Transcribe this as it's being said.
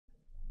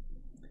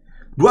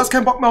Du hast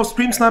keinen Bock mehr auf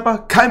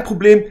Streamsniper? Kein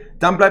Problem,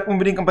 dann bleibt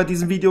unbedingt bei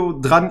diesem Video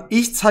dran.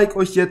 Ich zeige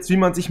euch jetzt, wie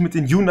man sich mit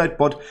dem Yunite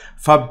Bot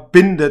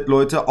verbindet,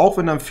 Leute. Auch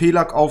wenn ein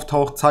Fehler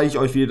auftaucht, zeige ich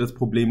euch, wie ihr das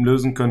Problem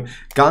lösen könnt.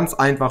 Ganz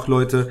einfach,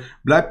 Leute.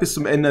 Bleibt bis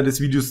zum Ende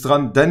des Videos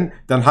dran, denn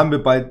dann haben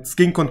wir bald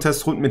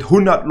Skincontest Runden mit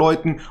 100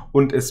 Leuten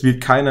und es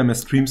wird keiner mehr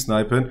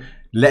Streamsnipen.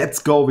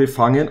 Let's go, wir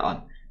fangen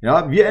an.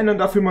 Ja, wir ändern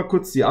dafür mal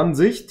kurz die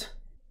Ansicht.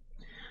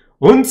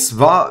 Und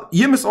zwar,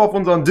 ihr müsst auf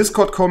unseren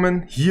Discord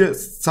kommen, hier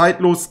ist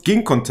zeitlos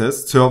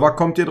Skincontest, Server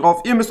kommt ihr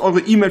drauf, ihr müsst eure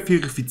E-Mail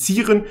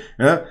verifizieren,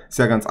 ja, ist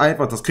ja ganz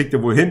einfach, das kriegt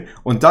ihr wohl hin,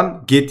 und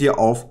dann geht ihr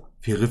auf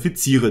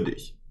Verifiziere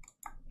dich.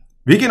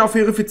 Wir gehen auf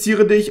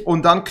Verifiziere dich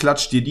und dann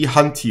klatscht ihr die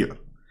Hand hier.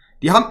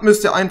 Die Hand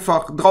müsst ihr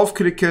einfach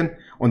draufklicken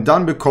und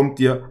dann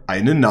bekommt ihr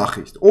eine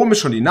Nachricht. Oben ist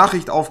schon die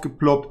Nachricht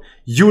aufgeploppt,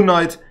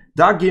 Yunite,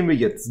 da gehen wir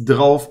jetzt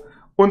drauf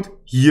und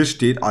hier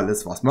steht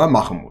alles, was man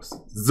machen muss.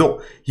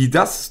 So, hier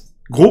das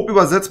grob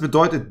übersetzt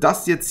bedeutet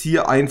das jetzt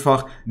hier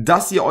einfach,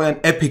 dass ihr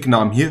euren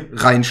Epic-Namen hier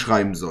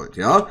reinschreiben sollt,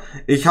 ja.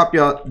 Ich habe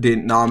ja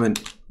den Namen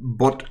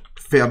Bot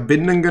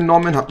verbinden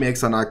genommen, habe mir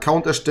extra einen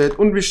Account erstellt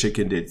und wir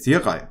schicken den jetzt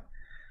hier rein.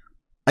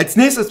 Als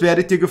nächstes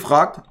werdet ihr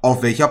gefragt,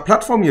 auf welcher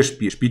Plattform ihr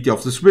spielt. Spielt ihr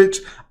auf der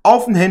Switch,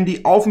 auf dem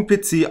Handy, auf dem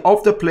PC,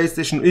 auf der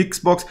PlayStation,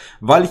 Xbox.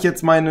 Weil ich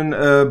jetzt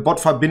meinen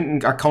Bot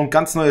verbinden Account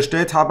ganz neu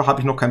erstellt habe,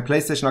 habe ich noch keinen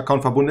PlayStation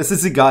Account verbunden. Es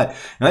ist egal.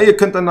 Ja, ihr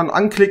könnt dann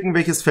anklicken,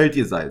 welches Feld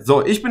ihr seid.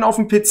 So, ich bin auf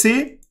dem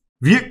PC.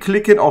 Wir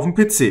klicken auf den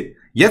PC.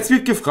 Jetzt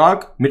wird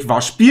gefragt, mit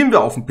was spielen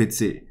wir auf dem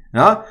PC?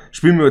 Ja,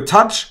 spielen wir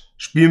Touch,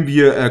 spielen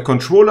wir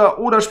Controller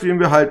oder spielen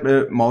wir halt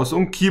mit Maus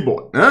und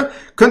Keyboard? Ne?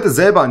 Könnt ihr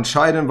selber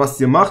entscheiden,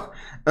 was ihr macht.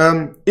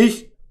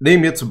 Ich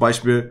nehme jetzt zum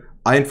Beispiel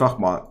einfach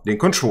mal den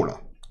Controller.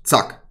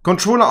 Zack,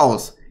 Controller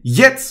aus.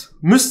 Jetzt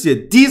müsst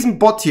ihr diesen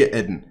Bot hier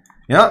adden.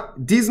 Ja,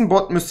 diesen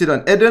Bot müsst ihr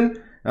dann adden.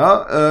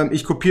 Ja,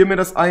 ich kopiere mir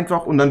das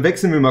einfach und dann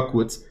wechseln wir mal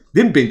kurz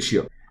den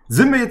Bildschirm.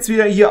 Sind wir jetzt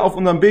wieder hier auf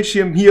unserem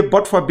Bildschirm, hier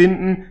Bot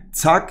verbinden,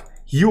 zack,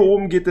 hier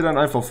oben geht ihr dann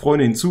einfach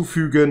Freunde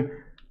hinzufügen,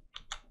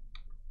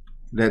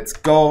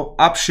 let's go,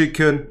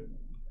 abschicken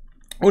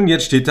und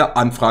jetzt steht da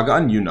Anfrage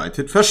an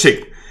United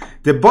verschickt.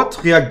 Der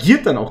Bot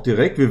reagiert dann auch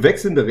direkt, wir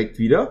wechseln direkt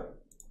wieder,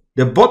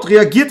 der Bot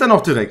reagiert dann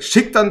auch direkt,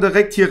 schickt dann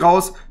direkt hier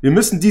raus, wir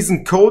müssen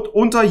diesen Code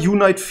unter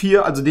Unite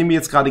 4, also den wir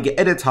jetzt gerade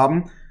geedit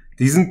haben,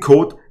 diesen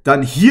Code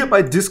dann hier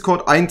bei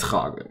Discord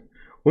eintragen.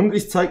 Und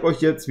ich zeige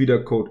euch jetzt, wie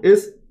der Code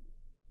ist,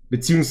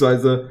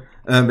 beziehungsweise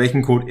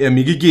welchen Code er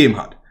mir gegeben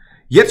hat.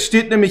 Jetzt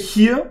steht nämlich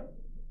hier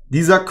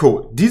dieser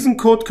Code. Diesen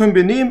Code können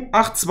wir nehmen,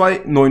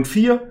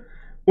 8294,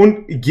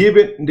 und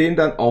geben den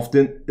dann auf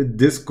den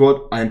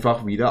Discord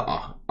einfach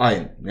wieder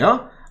ein.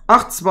 Ja?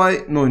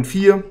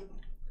 8294,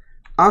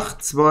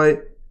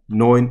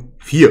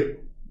 8294.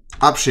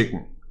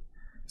 Abschicken.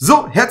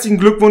 So, herzlichen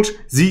Glückwunsch,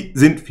 Sie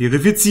sind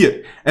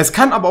verifiziert. Es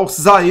kann aber auch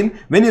sein,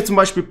 wenn ihr zum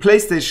Beispiel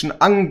PlayStation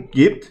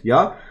angebt,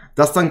 ja,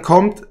 dass dann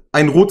kommt,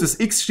 ein rotes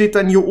X steht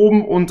dann hier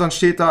oben und dann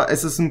steht da,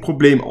 es ist ein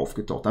Problem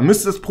aufgetaucht. Dann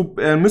müsst ihr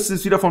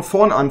es wieder von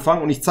vorne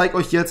anfangen und ich zeige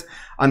euch jetzt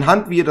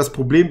anhand, wie ihr das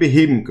Problem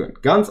beheben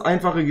könnt. Ganz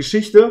einfache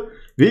Geschichte.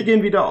 Wir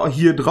gehen wieder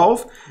hier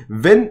drauf.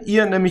 Wenn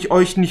ihr nämlich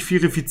euch nicht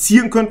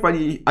verifizieren könnt,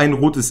 weil ein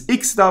rotes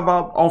X da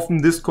war auf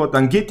dem Discord,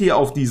 dann geht ihr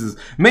auf dieses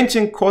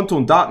Männchen, Konto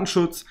und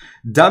Datenschutz.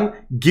 Dann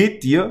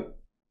geht ihr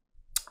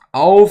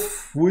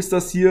auf, wo ist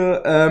das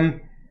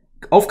hier,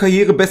 auf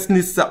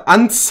Karrierebestenliste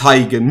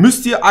anzeigen,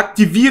 müsst ihr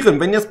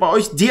aktivieren. Wenn ihr es bei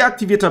euch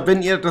deaktiviert habt,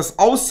 wenn ihr das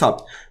aus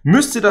habt,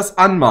 müsst ihr das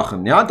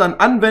anmachen, ja, dann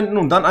anwenden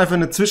und dann einfach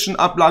eine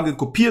Zwischenablage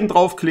kopieren,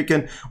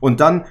 draufklicken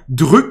und dann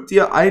drückt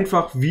ihr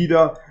einfach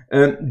wieder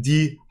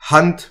die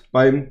Hand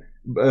beim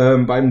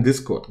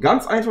Discord.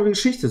 Ganz einfache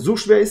Geschichte. So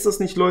schwer ist das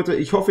nicht, Leute.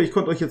 Ich hoffe, ich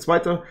konnte euch jetzt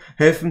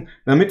weiterhelfen,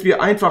 damit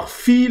wir einfach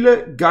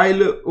viele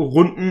geile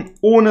Runden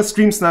ohne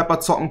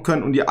Streamsniper zocken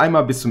können und ihr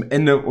einmal bis zum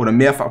Ende oder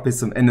mehrfach bis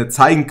zum Ende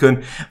zeigen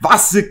können,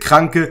 was für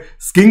kranke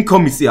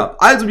Skin-Kommis ihr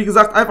habt. Also, wie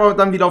gesagt, einfach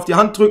dann wieder auf die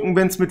Hand drücken,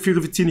 wenn es mit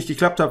Verifizieren nicht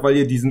geklappt hat, weil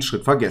ihr diesen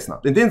Schritt vergessen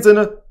habt. In dem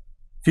Sinne,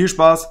 viel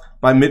Spaß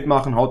beim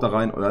Mitmachen, haut da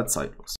rein oder zeitlos.